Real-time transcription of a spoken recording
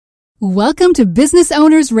Welcome to Business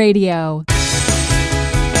Owners Radio.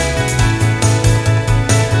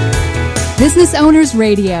 Business Owners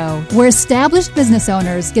Radio, where established business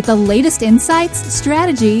owners get the latest insights,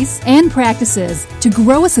 strategies, and practices to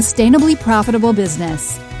grow a sustainably profitable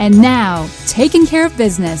business. And now, taking care of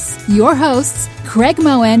business, your hosts, Craig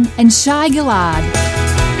Moen and Shai Gilad.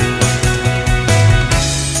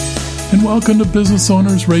 And welcome to Business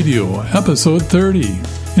Owners Radio, episode 30.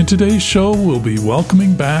 In today's show, we'll be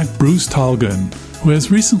welcoming back Bruce Tulgan, who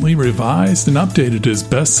has recently revised and updated his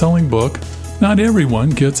best-selling book, Not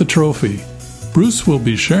Everyone Gets a Trophy. Bruce will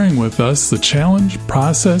be sharing with us the challenge,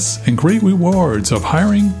 process, and great rewards of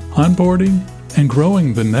hiring, onboarding, and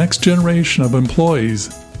growing the next generation of employees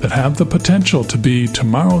that have the potential to be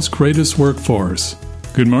tomorrow's greatest workforce.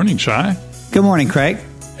 Good morning, Shai. Good morning, Craig.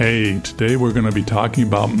 Hey, today we're going to be talking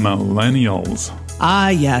about millennials.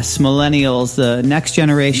 Yes, millennials, the next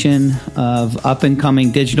generation of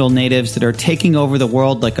up-and-coming digital natives that are taking over the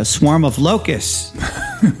world like a swarm of locusts.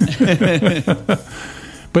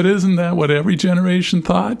 But isn't that what every generation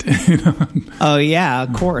thought? Oh, yeah,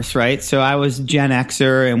 of course, right? So I was Gen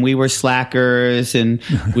Xer, and we were slackers, and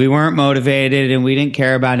we weren't motivated, and we didn't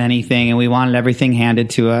care about anything, and we wanted everything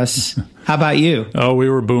handed to us. How about you? Oh, we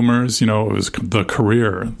were boomers. It was the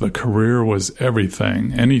career. The career was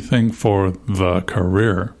everything. Anything for the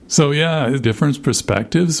career. So, yeah, different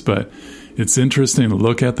perspectives, but it's interesting to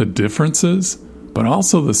look at the differences, but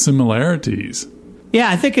also the similarities. Yeah,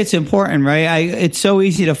 I think it's important, right? It's so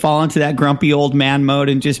easy to fall into that grumpy old man mode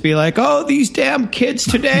and just be like, oh, these damn kids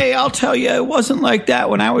today, I'll tell you, it wasn't like that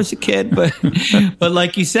when I was a kid. But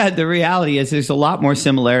like you said, the reality is there's a lot more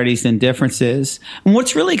similarities than differences. And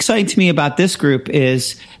what's really exciting to me about this group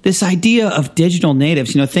is this idea of digital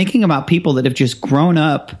natives, thinking about people that have just grown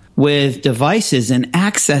up with devices and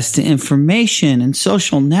access to information and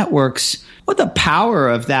social networks. What the power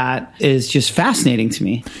of that is just fascinating to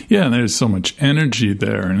me. Yeah, and there's so much energy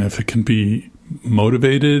there. And if it can be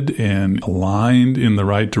motivated and aligned in the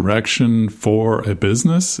right direction for a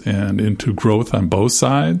business and into growth on both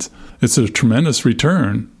sides, it's a tremendous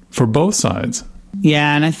return for both sides.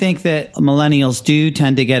 Yeah, and I think that millennials do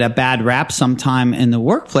tend to get a bad rap sometime in the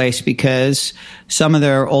workplace because some of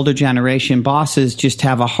their older generation bosses just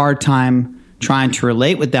have a hard time trying to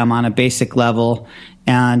relate with them on a basic level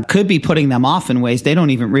and could be putting them off in ways they don't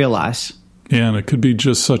even realize. Yeah, and it could be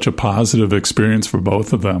just such a positive experience for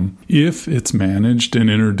both of them if it's managed and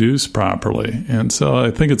introduced properly. And so I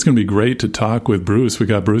think it's going to be great to talk with Bruce. We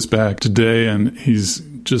got Bruce back today, and he's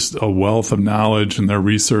just a wealth of knowledge in their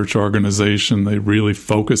research organization. They really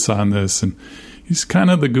focus on this, and he's kind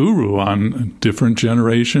of the guru on different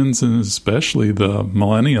generations, and especially the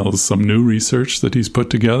millennials, some new research that he's put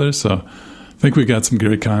together. So I think we got some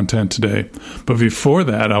great content today. But before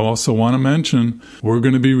that, I also want to mention we're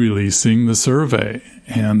going to be releasing the survey.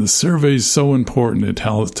 And the survey is so important. It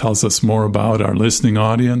tells us more about our listening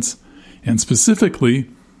audience. And specifically,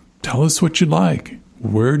 tell us what you like.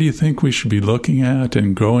 Where do you think we should be looking at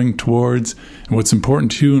and growing towards? And what's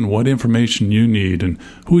important to you and what information you need? And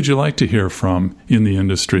who would you like to hear from in the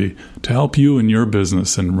industry to help you in your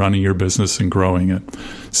business and running your business and growing it?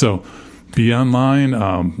 So be online,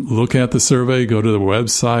 look at the survey, go to the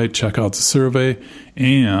website, check out the survey,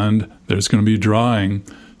 and there's going to be a drawing.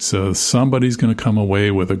 So somebody's going to come away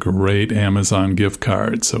with a great Amazon gift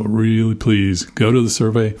card. So really, please go to the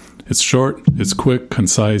survey. It's short, it's quick,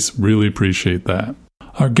 concise. Really appreciate that.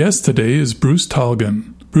 Our guest today is Bruce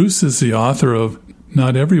Tulgan. Bruce is the author of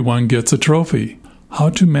Not Everyone Gets a Trophy,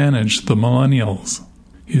 How to Manage the Millennials.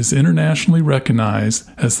 He is internationally recognized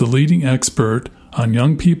as the leading expert on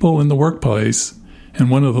young people in the workplace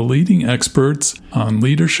and one of the leading experts on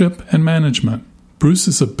leadership and management. Bruce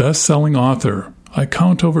is a best-selling author. I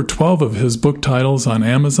count over 12 of his book titles on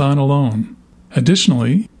Amazon alone.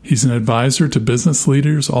 Additionally, he's an advisor to business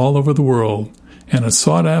leaders all over the world and a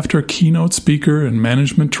sought-after keynote speaker and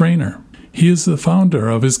management trainer. He is the founder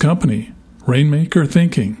of his company, Rainmaker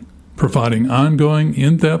Thinking, providing ongoing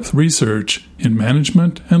in-depth research in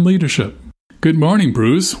management and leadership. Good morning,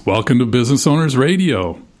 Bruce. Welcome to Business Owners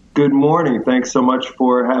Radio. Good morning. Thanks so much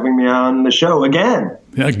for having me on the show again.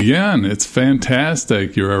 Again, it's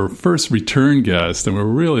fantastic. You're our first return guest, and we're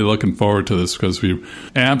really looking forward to this because we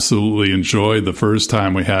absolutely enjoyed the first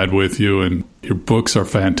time we had with you, and your books are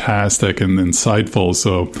fantastic and insightful.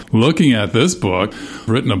 So looking at this book, I've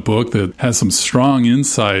written a book that has some strong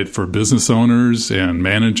insight for business owners and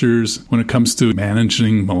managers when it comes to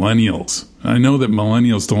managing millennials. I know that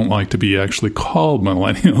millennials don't like to be actually called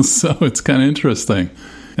millennials, so it's kind of interesting.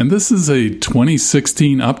 And this is a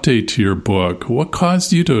 2016 update to your book. What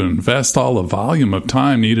caused you to invest all the volume of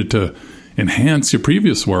time needed to enhance your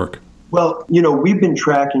previous work? Well, we've been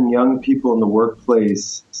tracking young people in the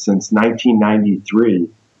workplace since 1993,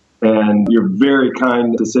 and you're very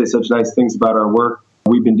kind to say such nice things about our work.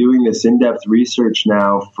 We've been doing this in-depth research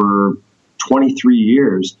now for 23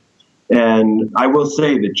 years, and I will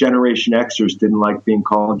say that Generation Xers didn't like being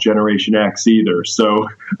called Generation X either, so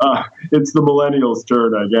it's the millennials'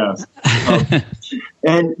 turn, I guess.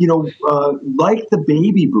 And, like the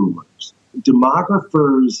baby boomers,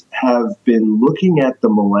 demographers have been looking at the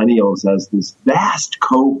millennials as this vast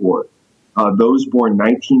cohort, those born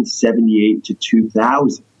 1978 to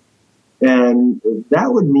 2000. And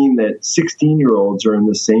that would mean that 16-year-olds are in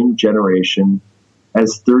the same generation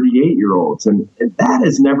as 38-year-olds. And that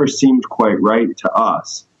has never seemed quite right to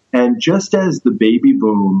us. And just as the baby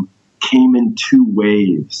boom came in two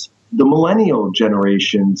waves, the millennial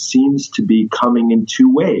generation seems to be coming in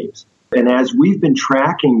two waves. And as we've been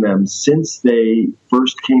tracking them since they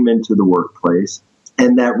first came into the workplace,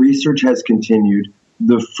 and that research has continued,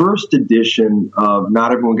 the first edition of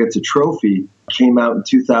Not Everyone Gets a Trophy came out in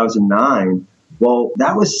 2009. Well,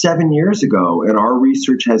 that was 7 years ago, and our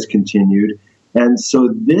research has continued. And so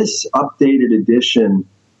this updated edition,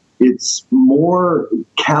 it's more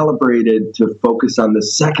calibrated to focus on the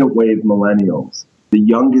second wave millennials, the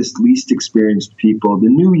youngest, least experienced people, the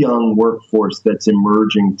new young workforce that's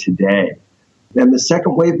emerging today. And the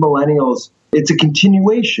second wave millennials, it's a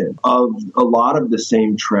continuation of a lot of the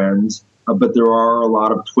same trends, but there are a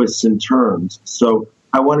lot of twists and turns. So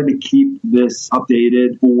I wanted to keep this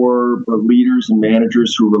updated for leaders and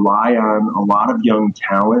managers who rely on a lot of young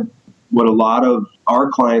talent. What a lot of our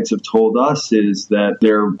clients have told us is that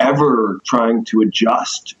they're ever trying to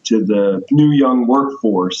adjust to the new young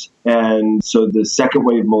workforce. And so the second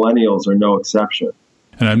wave millennials are no exception.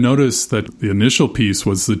 And I've noticed that the initial piece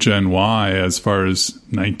was the Gen Y as far as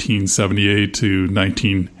 1978 to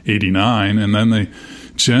 1989. And then the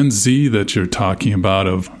Gen Z that you're talking about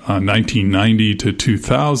of 1990 to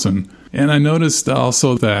 2000. And I noticed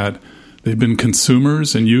also that they've been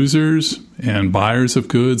consumers and users and buyers of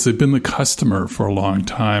goods. They've been the customer for a long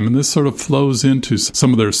time. And this sort of flows into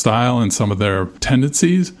some of their style and some of their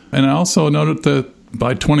tendencies. And I also noted that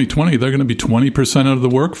by 2020, they're going to be 20% of the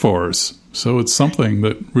workforce. So it's something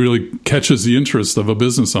that really catches the interest of a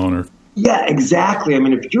business owner. Yeah, exactly. I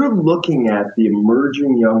mean, if you're looking at the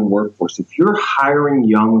emerging young workforce, if you're hiring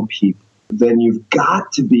young people, then you've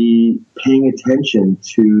got to be paying attention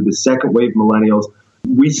to the second wave millennials.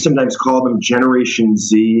 We sometimes call them Generation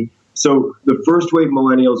Z. So the first wave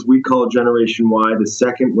millennials, we call Generation Y. The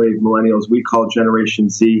second wave millennials, we call Generation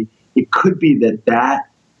Z. It could be that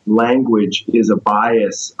language is a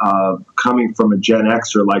bias coming from a Gen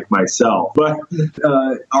Xer like myself. But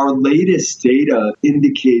our latest data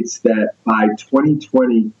indicates that by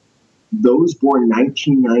 2020, those born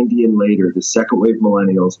 1990 and later, the second wave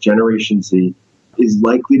millennials, Generation Z, is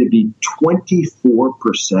likely to be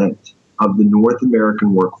 24% of the North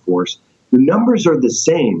American workforce. The numbers are the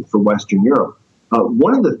same for Western Europe.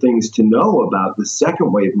 One of the things to know about the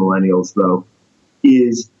second wave millennials, though,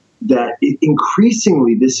 is that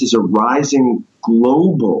increasingly this is a rising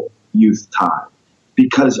global youth tide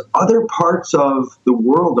because other parts of the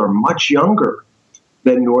world are much younger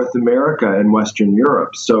than North America and Western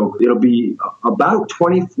Europe. So it'll be about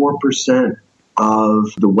 24%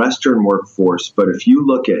 of the Western workforce. But if you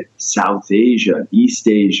look at South Asia, East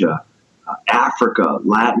Asia, Africa,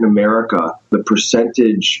 Latin America, the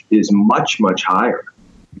percentage is much, much higher.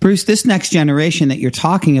 Bruce, this next generation that you're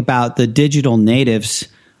talking about, the digital natives,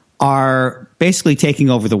 are basically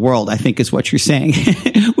taking over the world, I think is what you're saying,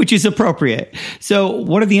 which is appropriate. So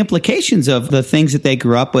what are the implications of the things that they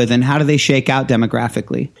grew up with and how do they shake out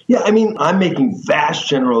demographically? Yeah, I mean, I'm making vast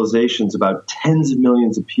generalizations about tens of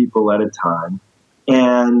millions of people at a time.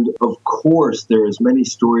 And of course, there are as many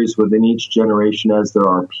stories within each generation as there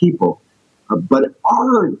are people. But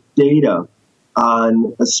our data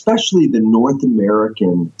on especially the North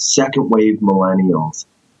American second wave millennials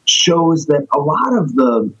shows that a lot of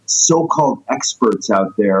the so-called experts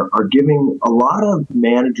out there are giving a lot of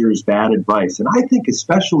managers bad advice. And I think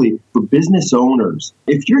especially for business owners,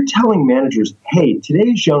 if you're telling managers, hey,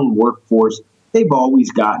 today's young workforce, they've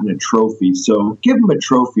always gotten a trophy, so give them a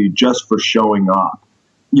trophy just for showing up.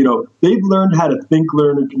 You know, they've learned how to think,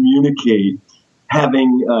 learn, and communicate,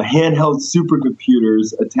 having handheld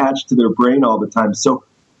supercomputers attached to their brain all the time. So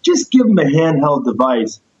just give them a handheld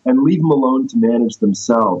device and leave them alone to manage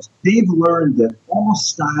themselves. They've learned that all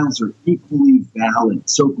styles are equally valid.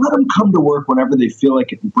 So let them come to work whenever they feel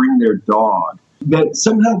like it and bring their dog. That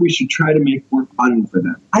somehow we should try to make work fun for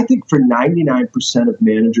them. I think for 99% of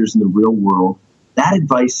managers in the real world, that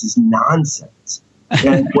advice is nonsense.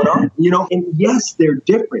 And and yes, they're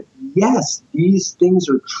different. yes, these things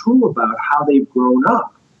are true about how they've grown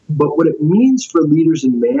up. But what it means for leaders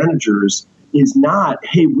and managers is not,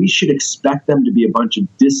 hey, we should expect them to be a bunch of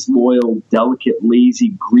disloyal, delicate, lazy,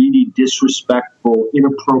 greedy, disrespectful,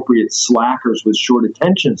 inappropriate slackers with short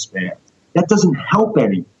attention spans. That doesn't help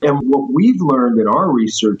any. And what we've learned in our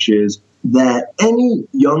research is that any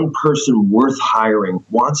young person worth hiring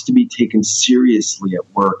wants to be taken seriously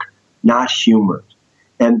at work, not humored.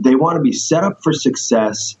 And they want to be set up for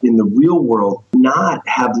success in the real world, not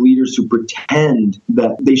have leaders who pretend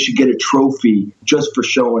that they should get a trophy just for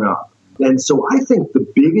showing up. And so I think the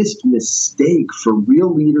biggest mistake for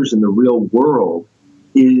real leaders in the real world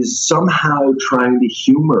is somehow trying to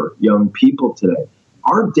humor young people today.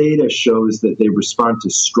 Our data shows that they respond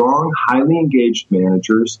to strong, highly engaged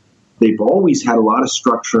managers. They've always had a lot of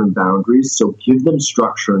structure and boundaries, so give them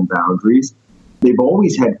structure and boundaries. They've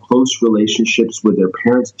always had close relationships with their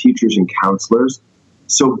parents, teachers, and counselors.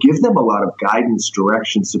 So give them a lot of guidance,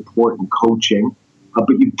 direction, support, and coaching.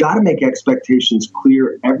 But you've got to make expectations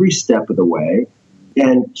clear every step of the way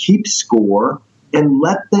and keep score and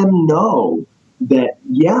let them know that,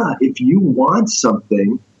 yeah, if you want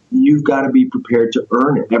something, you've got to be prepared to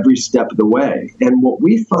earn it every step of the way. And what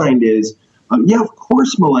we find is, of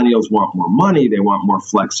course, millennials want more money. They want more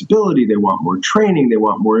flexibility. They want more training. They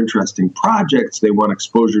want more interesting projects. They want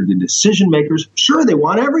exposure to decision makers. Sure, they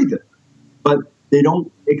want everything, but they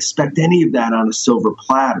don't expect any of that on a silver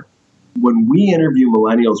platter. When we interview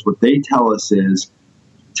millennials, what they tell us is,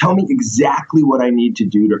 tell me exactly what I need to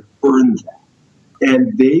do to earn that.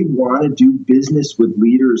 And they want to do business with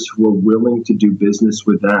leaders who are willing to do business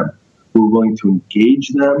with them, who are willing to engage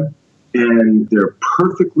them, and they're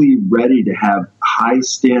perfectly ready to have high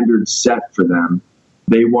standards set for them.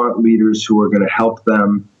 They want leaders who are going to help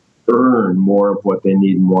them earn more of what they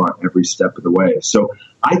need and want every step of the way. So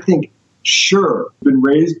I think, sure, been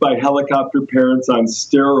raised by helicopter parents on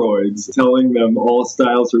steroids, telling them all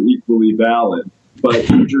styles are equally valid. But what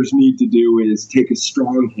leaders need to do is take a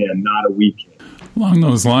strong hand, not a weak hand. Along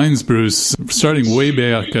those lines, Bruce, starting way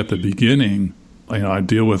back at the beginning, I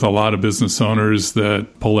deal with a lot of business owners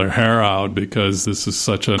that pull their hair out because this is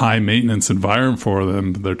such a high-maintenance environment for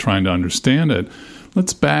them. They're trying to understand it.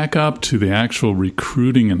 Let's back up to the actual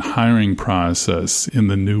recruiting and hiring process in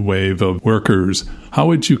the new wave of workers. How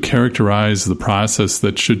would you characterize the process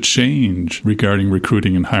that should change regarding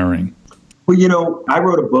recruiting and hiring? Well, I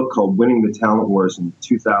wrote a book called Winning the Talent Wars in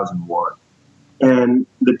 2001. And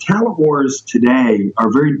the talent wars today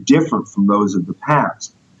are very different from those of the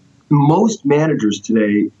past. Most managers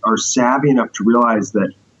today are savvy enough to realize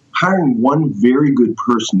that hiring one very good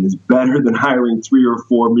person is better than hiring 3 or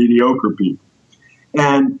 4 mediocre people.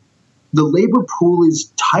 And the labor pool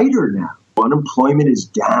is tighter now. Unemployment is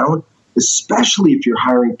down, especially if you're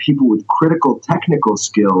hiring people with critical technical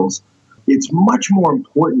skills. It's much more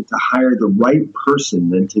important to hire the right person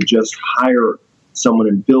than to just hire someone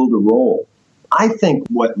and build a role. I think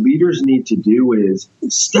what leaders need to do is,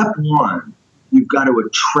 step one, you've got to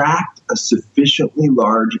attract a sufficiently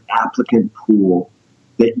large applicant pool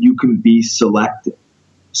that you can be selective.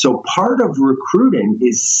 So part of recruiting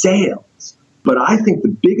is sales. But I think the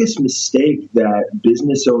biggest mistake that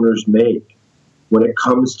business owners make when it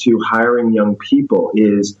comes to hiring young people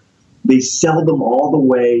is they sell them all the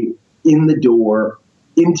way in the door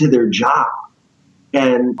into their job.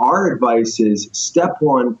 And our advice is, step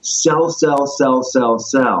one, sell, sell, sell, sell,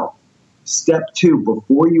 sell. Step two,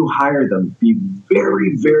 before you hire them, be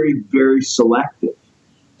very, very, very selective.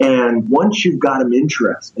 And once you've got them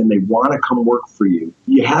interested and they want to come work for you,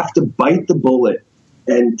 you have to bite the bullet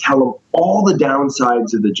and tell them all the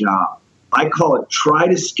downsides of the job. I call it try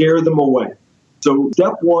to scare them away. So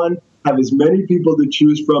step one, have as many people to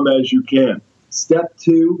choose from as you can. Step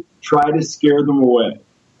two, try to scare them away.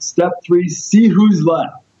 Step three, see who's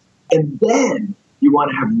left. And then you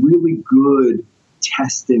want to have really good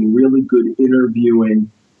testing, really good interviewing,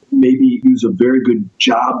 maybe use a very good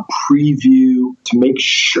job preview to make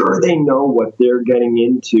sure they know what they're getting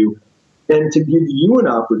into, and to give you an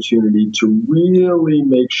opportunity to really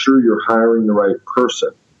make sure you're hiring the right person.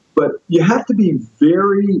 But you have to be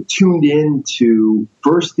very tuned in to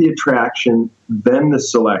first the attraction, then the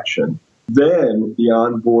selection, then the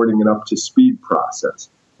onboarding and up to speed process.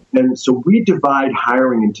 And so we divide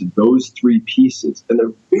hiring into those 3 pieces, and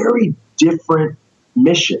they're very different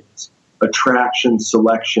missions: attraction,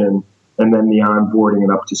 selection, and then the onboarding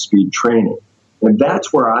and up to speed training. And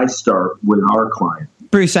that's where I start with our client.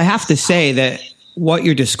 Bruce, I have to say that what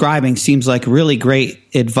you're describing seems like really great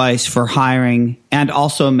advice for hiring and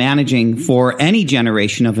also managing for any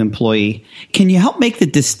generation of employee. Can you help make the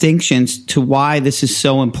distinctions to why this is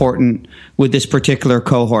so important with this particular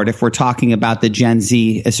cohort, if we're talking about the Gen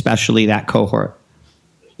Z, especially that cohort?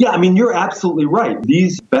 Yeah, I mean, you're absolutely right.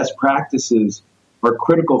 These best practices are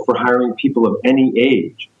critical for hiring people of any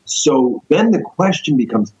age. So then the question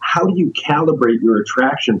becomes, how do you calibrate your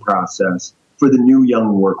attraction process for the new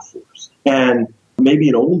young workforce? And maybe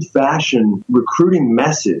an old-fashioned recruiting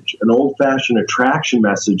message, an old-fashioned attraction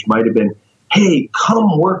message might have been, hey,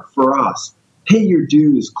 come work for us. Pay your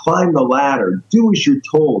dues, climb the ladder, do as you're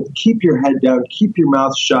told, keep your head down, keep your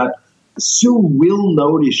mouth shut. Soon we'll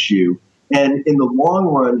notice you. And in the long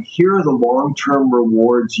run, here are the long-term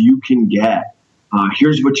rewards you can get.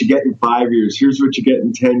 Here's what you get in 5 years. Here's what you get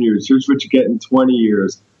in 10 years. Here's what you get in 20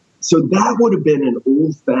 years. So that would have been an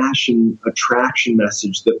old-fashioned attraction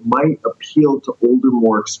message that might appeal to older,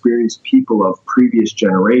 more experienced people of previous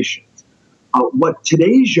generations. What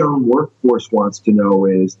today's young workforce wants to know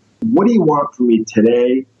is, what do you want from me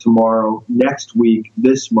today, tomorrow, next week,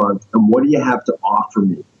 this month, and what do you have to offer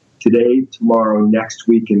me today, tomorrow, next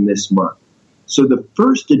week, and this month? So the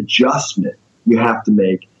first adjustment you have to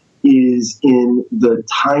make is in the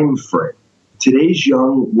time frame. Today's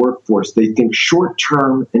young workforce, they think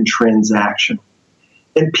short-term and transactional.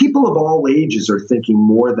 And people of all ages are thinking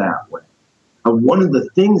more that way. One of the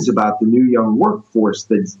things about the new young workforce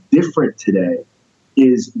that's different today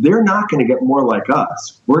is they're not going to get more like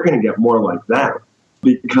us. We're going to get more like them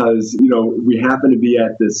because, we happen to be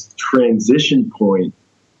at this transition point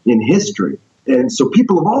in history. And so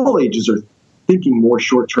people of all ages are thinking more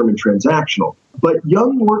short-term and transactional. But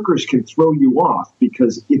young workers can throw you off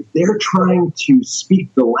because if they're trying to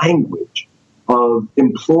speak the language of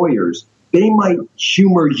employers, they might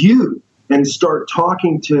humor you and start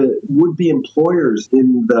talking to would-be employers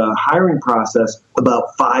in the hiring process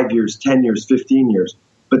about 5 years, 10 years, 15 years.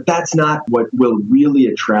 But that's not what will really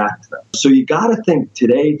attract them. So you got to think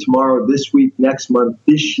today, tomorrow, this week, next month,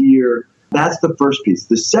 this year. That's the first piece.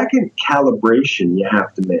 The second calibration you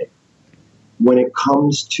have to make when it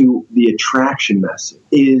comes to the attraction message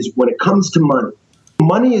is when it comes to money.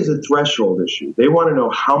 Money is a threshold issue. They want to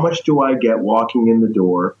know, how much do I get walking in the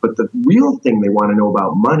door? But the real thing they want to know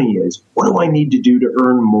about money is, what do I need to do to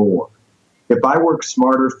earn more? If I work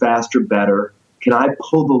smarter, faster, better, can I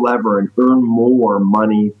pull the lever and earn more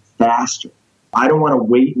money faster? I don't want to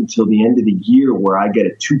wait until the end of the year where I get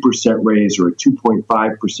a 2% raise or a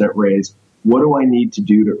 2.5% raise. What do I need to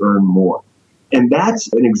do to earn more? And that's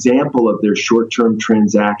an example of their short-term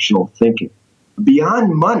transactional thinking.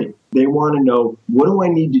 Beyond money, they want to know, what do I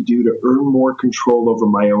need to do to earn more control over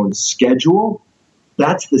my own schedule?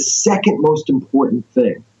 That's the second most important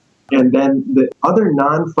thing. And then the other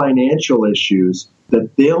non-financial issues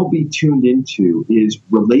that they'll be tuned into is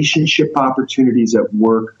relationship opportunities at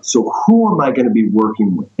work. So who am I going to be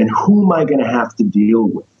working with and who am I going to have to deal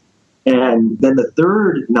with? And then the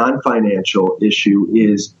third non-financial issue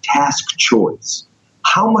is task choice.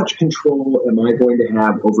 How much control am I going to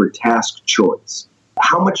have over task choice?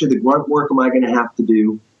 How much of the grunt work am I going to have to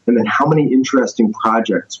do? And then how many interesting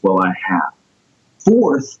projects will I have?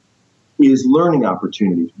 Fourth is learning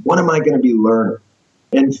opportunities. What am I going to be learning?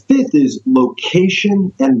 And fifth is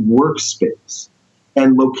location and workspace.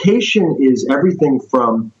 And location is everything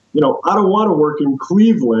from, I don't want to work in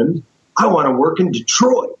Cleveland. I want to work in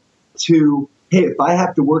Detroit. To, hey, if I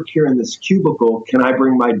have to work here in this cubicle, can I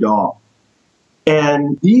bring my dog?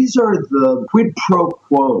 And these are the quid pro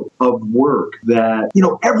quo of work that,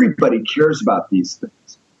 everybody cares about these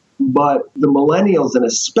things. But the millennials, and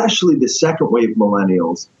especially the second wave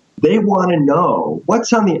millennials, they want to know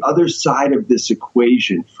what's on the other side of this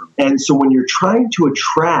equation. And so when you're trying to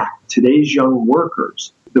attract today's young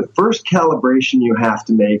workers, the first calibration you have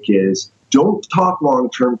to make is, don't talk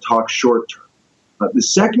long-term, talk short-term. The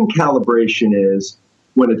second calibration is,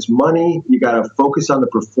 when it's money, you got to focus on the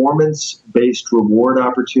performance-based reward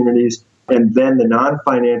opportunities. And then the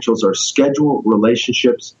non-financials are schedule,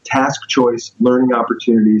 relationships, task choice, learning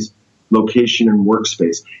opportunities, location, and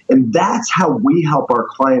workspace. And that's how we help our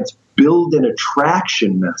clients build an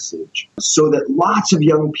attraction message so that lots of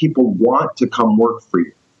young people want to come work for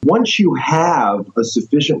you. Once you have a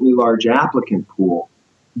sufficiently large applicant pool,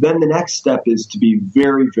 then the next step is to be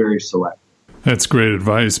very, very selective. That's great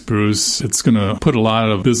advice, Bruce. It's going to put a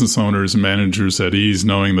lot of business owners and managers at ease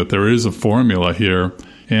knowing that there is a formula here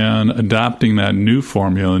and adopting that new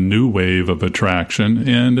formula, a new wave of attraction,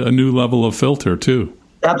 and a new level of filter, too.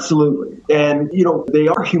 Absolutely. And, they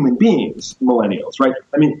are human beings, millennials, right?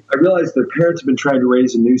 I mean, I realize their parents have been trying to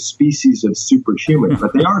raise a new species of superhuman,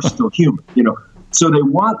 but they are still human. So they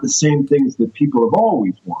want the same things that people have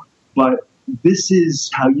always wanted. But this is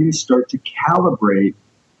how you start to calibrate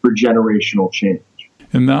for generational change.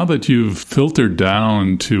 And now that you've filtered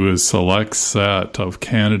down to a select set of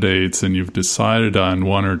candidates and you've decided on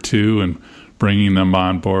one or two and bringing them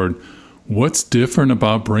on board, what's different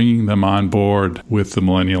about bringing them on board with the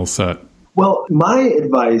millennial set? Well, my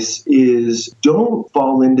advice is don't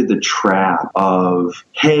fall into the trap of,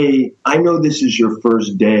 hey, I know this is your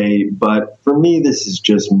first day, but for me, this is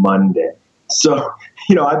just Monday. So,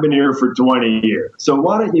 I've been here for 20 years. So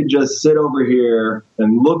why don't you just sit over here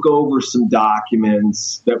and look over some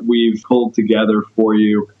documents that we've pulled together for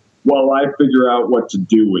you while I figure out what to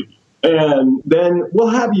do with you. And then we'll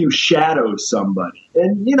have you shadow somebody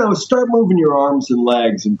and, start moving your arms and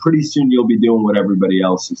legs, and pretty soon you'll be doing what everybody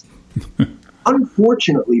else is doing.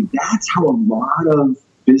 Unfortunately, that's how a lot of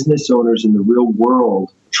business owners in the real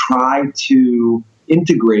world try to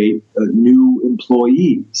integrate new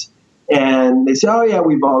employees. And they say, oh, yeah,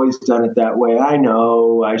 we've always done it that way. I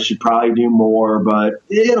know I should probably do more, but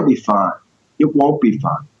it'll be fine. It won't be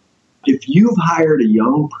fine. If you've hired a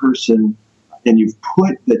young person and you've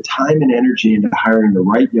put the time and energy into hiring the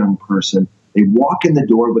right young person, they walk in the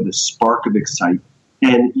door with a spark of excitement.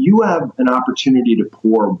 And you have an opportunity to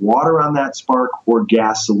pour water on that spark or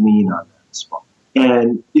gasoline on that spark.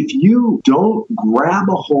 And if you don't grab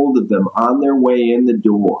a hold of them on their way in the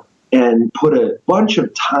door and put a bunch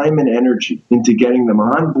of time and energy into getting them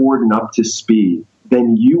on board and up to speed,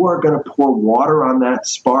 then you are going to pour water on that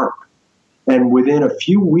spark. And within a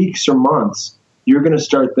few weeks or months, you're going to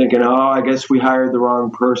start thinking, oh, I guess we hired the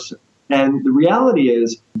wrong person. And the reality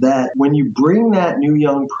is that when you bring that new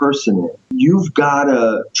young person in, you've got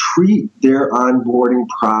to treat their onboarding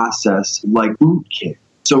process like boot camp.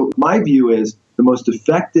 So my view is the most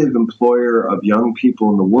effective employer of young people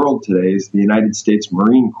in the world today is the United States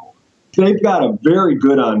Marine Corps. They've got a very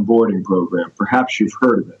good onboarding program. Perhaps you've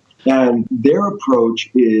heard of it. And their approach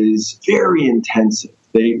is very intensive.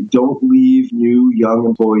 They don't leave new young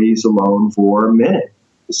employees alone for a minute.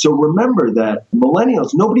 So remember that millennials,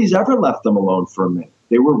 nobody's ever left them alone for a minute.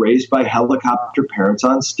 They were raised by helicopter parents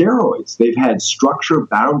on steroids. They've had structure,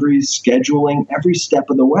 boundaries, scheduling every step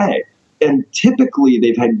of the way. And typically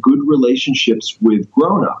they've had good relationships with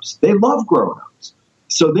grown-ups. They love grown-ups.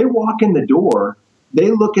 So they walk in the door, they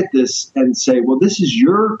look at this and say, well, this is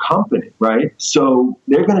your company, right? So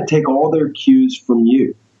they're going to take all their cues from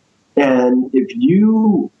you. And if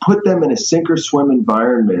you put them in a sink or swim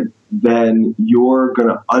environment, then you're going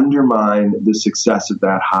to undermine the success of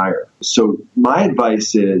that hire. So my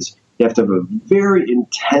advice is you have to have a very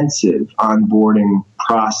intensive onboarding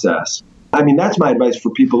process. I mean, that's my advice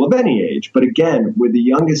for people of any age. But again, with the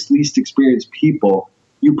youngest, least experienced people,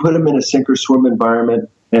 you put them in a sink or swim environment,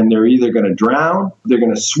 and they're either going to drown, they're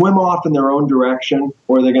going to swim off in their own direction,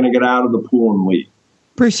 or they're going to get out of the pool and leave.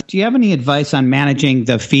 Bruce, do you have any advice on managing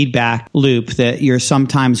the feedback loop that you're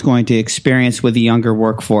sometimes going to experience with the younger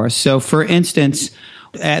workforce? So, for instance,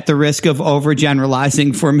 at the risk of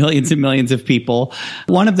overgeneralizing for millions and millions of people,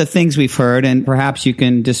 one of the things we've heard, and perhaps you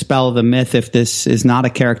can dispel the myth if this is not a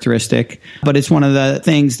characteristic, but it's one of the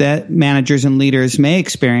things that managers and leaders may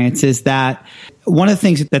experience, is that one of the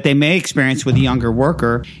things that they may experience with a younger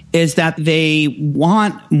worker is that they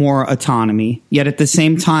want more autonomy, yet at the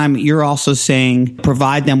same time, you're also saying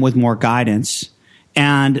provide them with more guidance,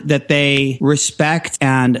 and that they respect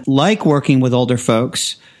and like working with older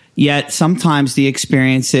folks. Yet sometimes the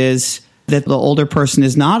experience is that the older person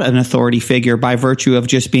is not an authority figure by virtue of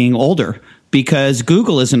just being older, because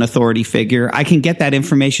Google is an authority figure. I can get that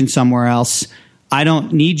information somewhere else. I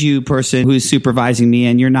don't need you, person who's supervising me,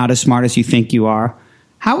 and you're not as smart as you think you are.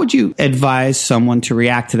 How would you advise someone to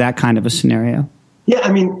react to that kind of a scenario? Yeah,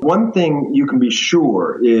 I mean, one thing you can be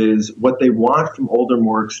sure is what they want from older,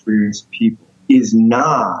 more experienced people is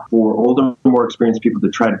not for older, more experienced people to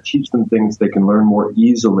try to teach them things they can learn more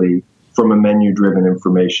easily from a menu-driven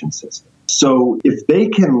information system. So if they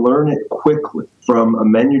can learn it quickly from a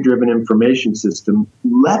menu-driven information system,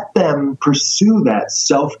 let them pursue that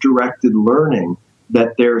self-directed learning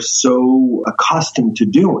that they're so accustomed to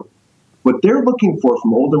doing. What they're looking for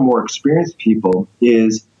from older, more experienced people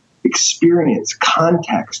is experience,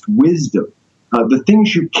 context, wisdom, the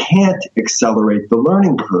things you can't accelerate the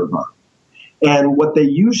learning curve on. And what they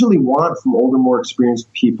usually want from older, more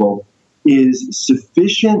experienced people is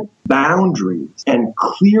sufficient boundaries and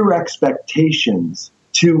clear expectations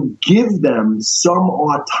to give them some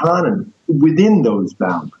autonomy within those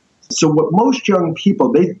boundaries. So what most young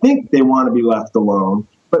people, they think they want to be left alone,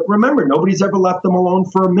 but remember, nobody's ever left them alone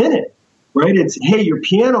for a minute. right? It's, hey, your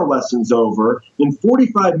piano lesson's over. In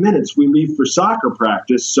 45 minutes, we leave for soccer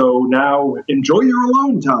practice. So now enjoy your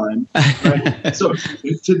alone time. Right? So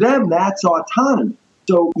to them, that's autonomy.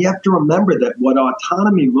 So you have to remember that what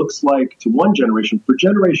autonomy looks like to one generation, for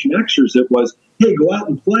Generation Xers, it was, hey, go out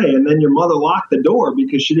and play. And then your mother locked the door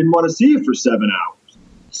because she didn't want to see you for 7 hours.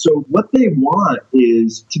 So what they want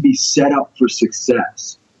is to be set up for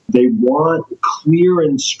success. They want clear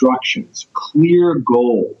instructions, clear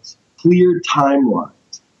goals, clear timelines.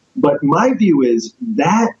 But my view is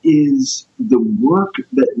that is the work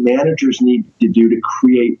that managers need to do to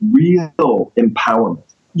create real empowerment.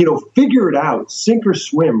 Figure it out, sink or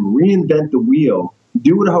swim, reinvent the wheel,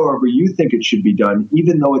 do it however you think it should be done,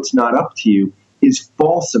 even though it's not up to you, is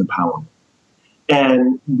false empowerment.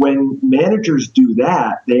 And when managers do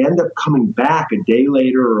that, they end up coming back a day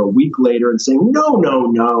later or a week later and saying, no,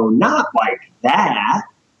 not like that.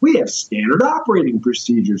 We have standard operating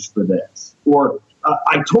procedures for this. Or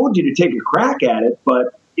I told you to take a crack at it,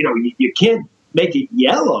 but you can't make it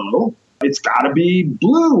yellow. It's got to be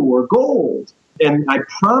blue or gold. And I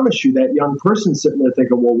promise you that young person sitting there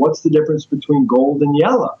thinking, well, what's the difference between gold and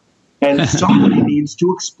yellow? And somebody needs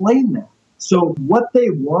to explain that. So what they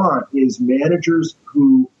want is managers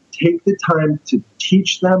who take the time to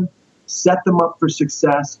teach them, set them up for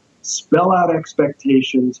success, spell out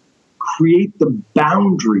expectations, create the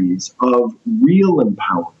boundaries of real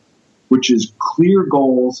empowerment, which is clear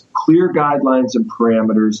goals, clear guidelines and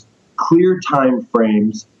parameters, clear time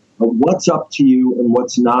frames of what's up to you and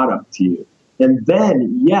what's not up to you. And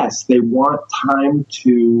then, yes, they want time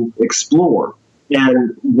to explore.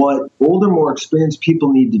 And what older, more experienced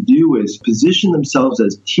people need to do is position themselves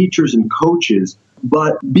as teachers and coaches,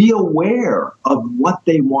 but be aware of what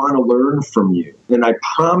they want to learn from you. And I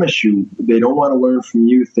promise you, they don't want to learn from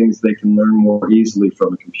you things they can learn more easily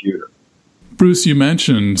from a computer. Bruce, you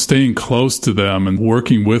mentioned staying close to them and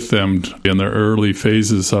working with them in their early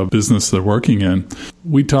phases of business they're working in.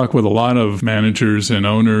 We talk with a lot of managers and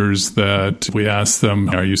owners that we ask them,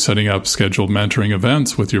 are you setting up scheduled mentoring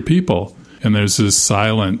events with your people? And there's this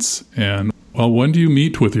silence. And, well, when do you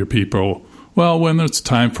meet with your people? Well, when it's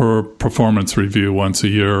time for a performance review once a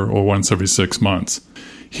year or once every 6 months.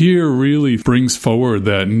 Here really brings forward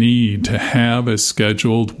that need to have a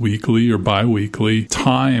scheduled weekly or biweekly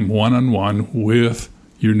time one-on-one with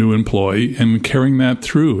your new employee and carrying that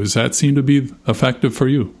through. Does that seem to be effective for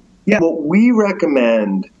you? Yeah, what we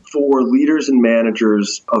recommend for leaders and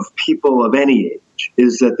managers of people of any age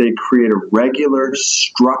is that they create a regular,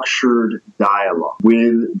 structured dialogue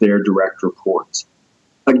with their direct reports.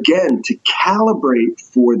 Again, to calibrate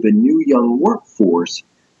for the new young workforce,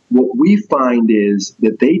 what we find is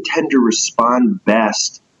that they tend to respond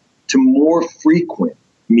best to more frequent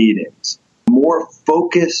meetings, more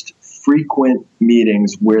focused, frequent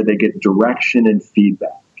meetings where they get direction and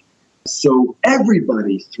feedback. So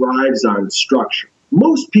everybody thrives on structure.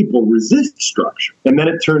 Most people resist structure, and then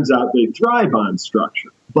it turns out they thrive on structure.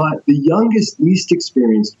 But the youngest, least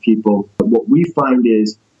experienced people, what we find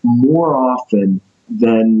is more often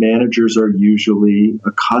than managers are usually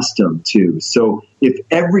accustomed to. So if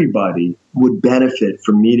everybody would benefit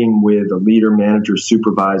from meeting with a leader, manager,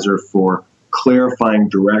 supervisor for clarifying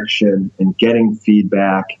direction and getting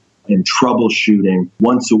feedback and troubleshooting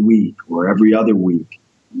once a week or every other week,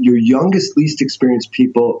 your youngest, least experienced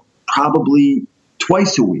people probably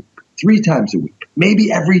twice a week, 3 times a week,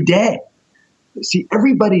 maybe every day. See,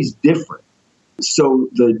 everybody's different. So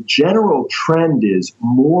the general trend is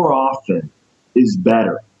more often is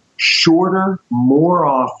better. Shorter, more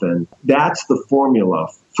often, that's the formula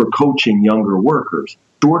for coaching younger workers.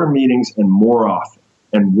 Shorter meetings and more often.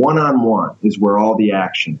 And one-on-one is where all the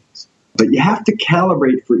action is. But you have to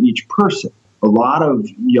calibrate for each person. A lot of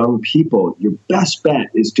young people, your best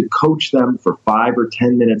bet is to coach them for 5 or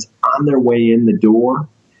 10 minutes on their way in the door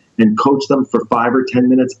and coach them for 5 or 10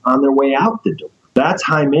 minutes on their way out the door. That's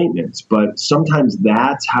high maintenance, but sometimes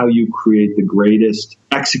that's how you create the greatest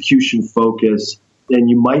execution focus. And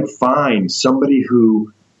you might find somebody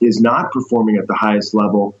who is not performing at the highest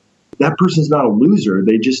level, that person's not a loser.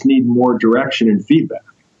 They just need more direction and feedback.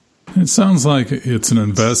 It sounds like it's an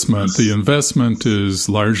investment. The investment is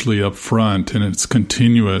largely upfront and it's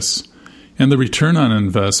continuous. And the return on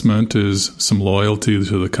investment is some loyalty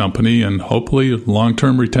to the company and hopefully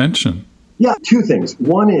long-term retention. Yeah, 2 things.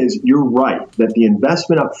 One is you're right that the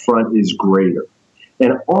investment up front is greater.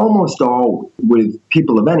 And almost all with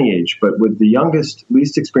people of any age, but with the youngest,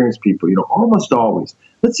 least experienced people, almost always,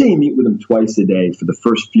 let's say you meet with them twice a day for the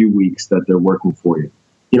first few weeks that they're working for you.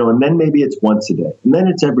 And then maybe it's once a day, and then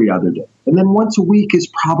it's every other day. And then once a week is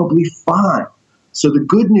probably fine. So the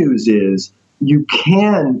good news is you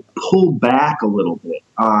can pull back a little bit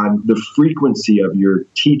on the frequency of your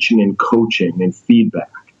teaching and coaching and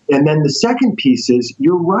feedback. And then the second piece is,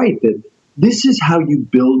 you're right that this is how you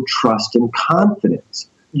build trust and confidence.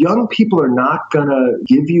 Young people are not going to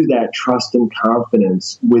give you that trust and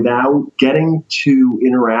confidence without getting to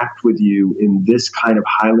interact with you in this kind of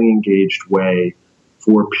highly engaged way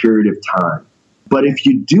for a period of time. But if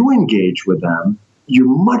you do engage with them, you're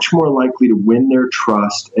much more likely to win their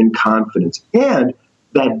trust and confidence. And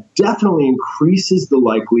that definitely increases the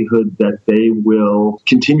likelihood that they will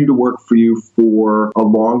continue to work for you for a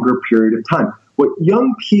longer period of time. What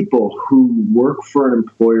young people who work for an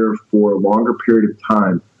employer for a longer period of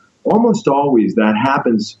time, almost always that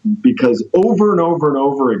happens because over and over and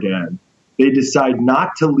over again, they decide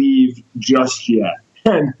not to leave just yet.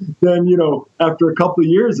 And then, after a couple of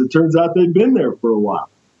years, it turns out they've been there for a while.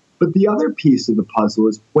 But the other piece of the puzzle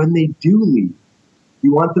is when they do leave,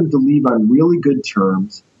 you want them to leave on really good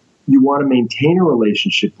terms. You want to maintain a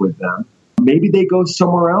relationship with them. Maybe they go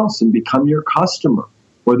somewhere else and become your customer,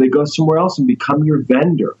 or they go somewhere else and become your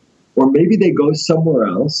vendor, or maybe they go somewhere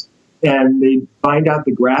else and they find out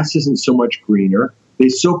the grass isn't so much greener. They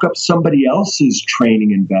soak up somebody else's training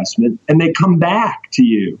investment and they come back to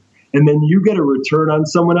you. And then you get a return on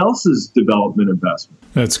someone else's development investment.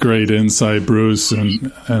 That's great insight, Bruce.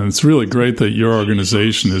 And it's really great that your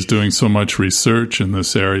organization is doing so much research in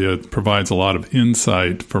this area. It provides a lot of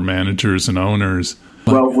insight for managers and owners.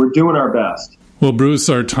 Well, we're doing our best. Well, Bruce,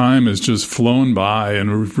 our time has just flown by,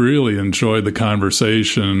 and we've really enjoyed the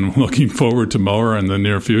conversation. Looking forward to more in the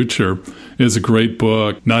near future. It's a great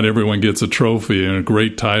book. Not Everyone Gets a Trophy, and a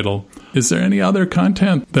great title. Is there any other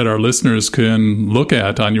content that our listeners can look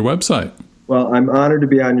at on your website? Well, I'm honored to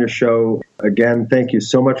be on your show. Again, thank you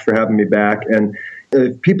so much for having me back. And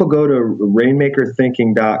if people go to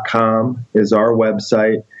rainmakerthinking.com is our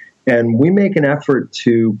website, and we make an effort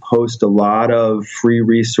to post a lot of free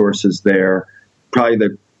resources there. Probably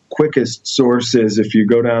the quickest source is if you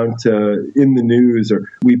go down to In the News, or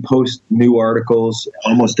we post new articles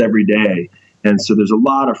almost every day. And so there's a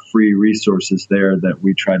lot of free resources there that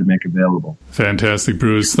we try to make available. Fantastic,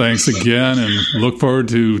 Bruce. Thanks again, and look forward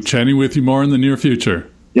to chatting with you more in the near future.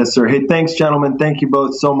 Yes, sir. Hey, thanks, gentlemen. Thank you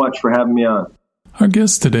both so much for having me on. Our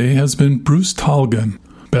guest today has been Bruce Tolgan,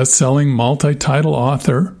 best-selling multi-title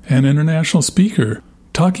author and international speaker,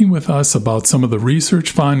 talking with us about some of the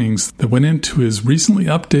research findings that went into his recently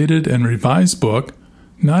updated and revised book,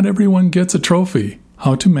 Not Everyone Gets a Trophy,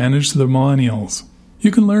 How to Manage the Millennials.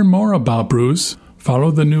 You can learn more about Bruce,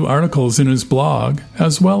 follow the new articles in his blog,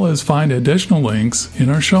 as well as find additional links in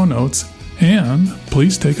our show notes, and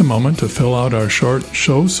please take a moment to fill out our short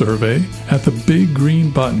show survey at the big green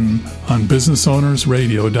button on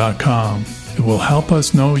businessownersradio.com. It will help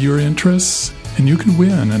us know your interests, and you can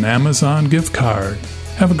win an Amazon gift card.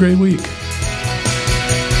 Have a great week.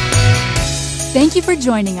 Thank you for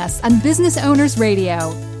joining us on Business Owners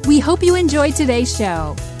Radio. We hope you enjoyed today's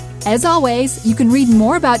show. As always, you can read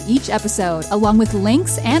more about each episode along with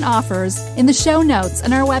links and offers in the show notes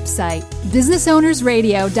on our website,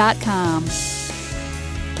 businessownersradio.com.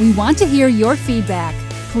 We want to hear your feedback.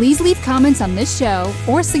 Please leave comments on this show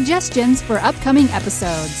or suggestions for upcoming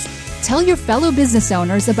episodes. Tell your fellow business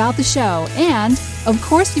owners about the show, and, of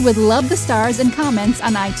course, we would love the stars and comments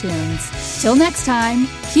on iTunes. Till next time,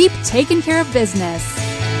 keep taking care of business.